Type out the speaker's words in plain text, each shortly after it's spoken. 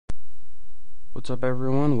What's up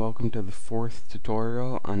everyone, welcome to the fourth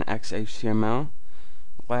tutorial on XHTML.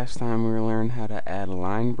 Last time we learned how to add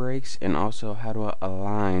line breaks and also how to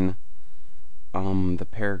align the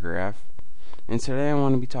paragraph. And today I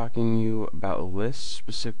want to be talking to you about lists,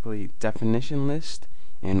 specifically definition list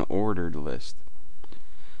and ordered list.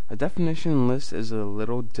 A definition list is a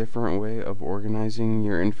little different way of organizing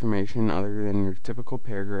your information other than your typical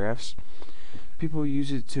paragraphs. People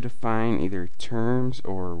use it to define either terms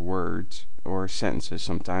or words or sentences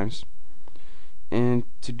sometimes. And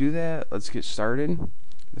to do that, let's get started.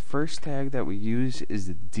 The first tag that we use is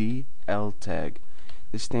the DL tag.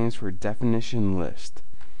 This stands for definition list.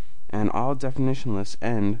 And all definition lists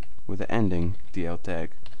end with the ending DL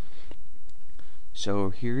tag. So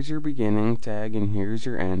here's your beginning tag and here's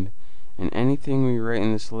your end. And anything we write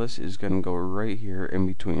in this list is going to go right here in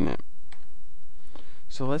between it.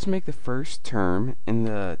 So let's make the first term, and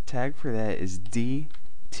the tag for that is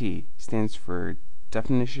DT, stands for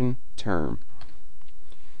definition term.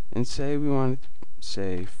 And say we want to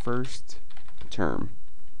say first term,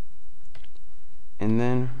 and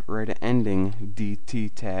then write an ending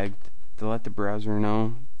DT tag to let the browser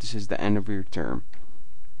know this is the end of your term.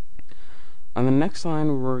 On the next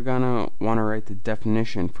line, we're gonna want to write the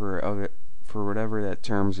definition for whatever that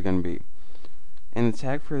term is going to be. And the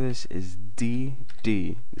tag for this is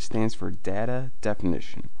DD. It stands for data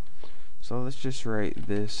definition. So let's just write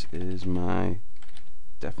this is my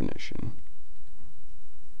definition.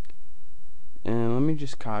 And let me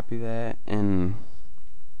just copy that and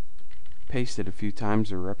paste it a few times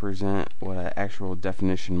to represent what an actual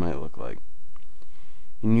definition might look like.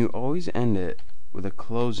 And you always end it with a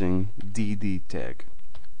closing DD tag.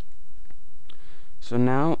 So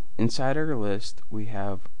now inside our list we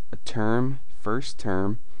have a term, first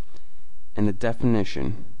term, and a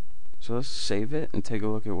definition. So let's save it and take a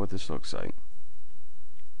look at what this looks like.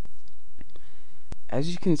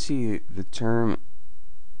 As you can see, the term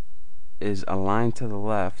is aligned to the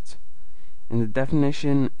left and the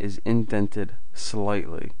definition is indented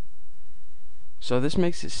slightly. So this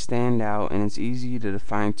makes it stand out, and it's easy to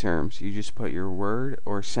define terms. You just put your word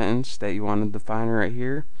or sentence that you want to define right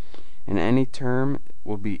here, and any term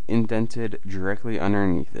will be indented directly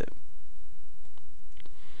underneath it.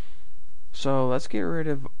 So let's get rid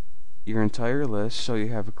of your entire list so you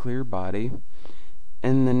have a clear body.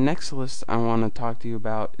 And the next list I want to talk to you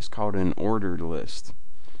about is called an ordered list.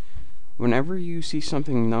 Whenever you see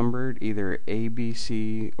something numbered, either A, B,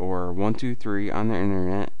 C, or 1, 2, 3 on the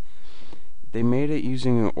internet, they made it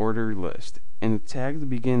using an ordered list. And the tag to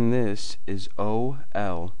begin this is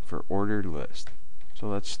OL for ordered list. So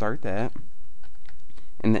let's start that.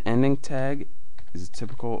 And the ending tag is a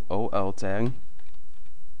typical OL tag.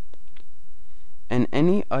 And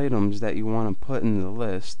any items that you want to put in the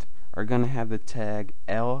list are going to have the tag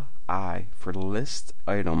LI for list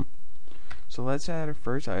item. So let's add our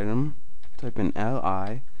first item, type in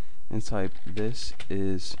LI, and type this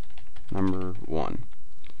is number 1.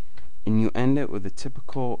 And you end it with a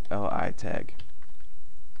typical LI tag.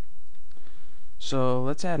 So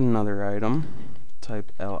let's add another item,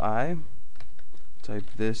 type LI, type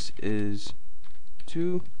this is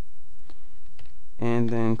 2, and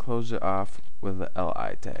then close it off with the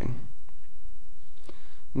LI tag.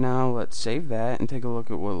 Now let's save that and take a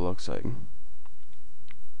look at what it looks like.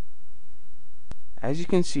 As you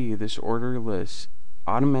can see, this order list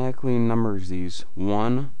automatically numbers these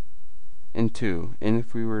 1 and 2, and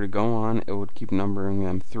if we were to go on, it would keep numbering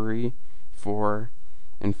them 3, 4,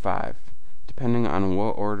 and 5, depending on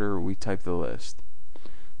what order we type the list.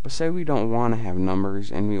 But say we don't want to have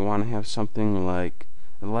numbers and we want to have something like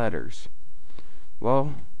letters.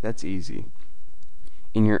 Well, that's easy.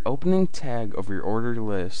 In your opening tag of your ordered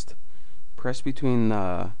list, press between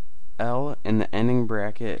the L and the ending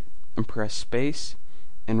bracket and press space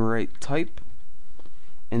and write type.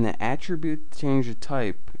 And the attribute to change the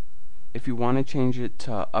type, if you want to change it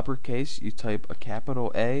to uppercase, you type a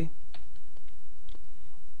capital A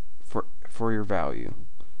for your value.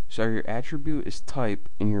 So your attribute is type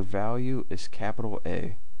and your value is capital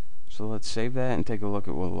A. So let's save that and take a look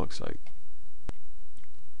at what it looks like.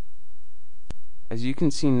 As you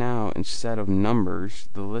can see now, instead of numbers,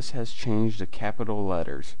 the list has changed to capital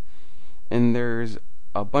letters. And there's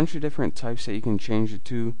a bunch of different types that you can change it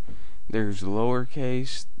to. There's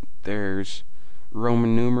lowercase, there's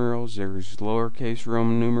Roman numerals, there's lowercase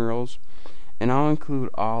Roman numerals, and I'll include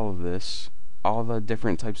all of this, all the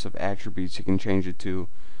different types of attributes you can change it to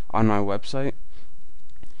on my website.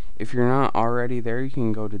 If you're not already there, you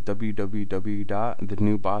can go to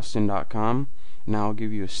www.thenewboston.com, and I'll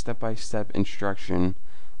give you a step-by-step instruction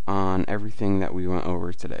on everything that we went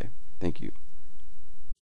over today. Thank you.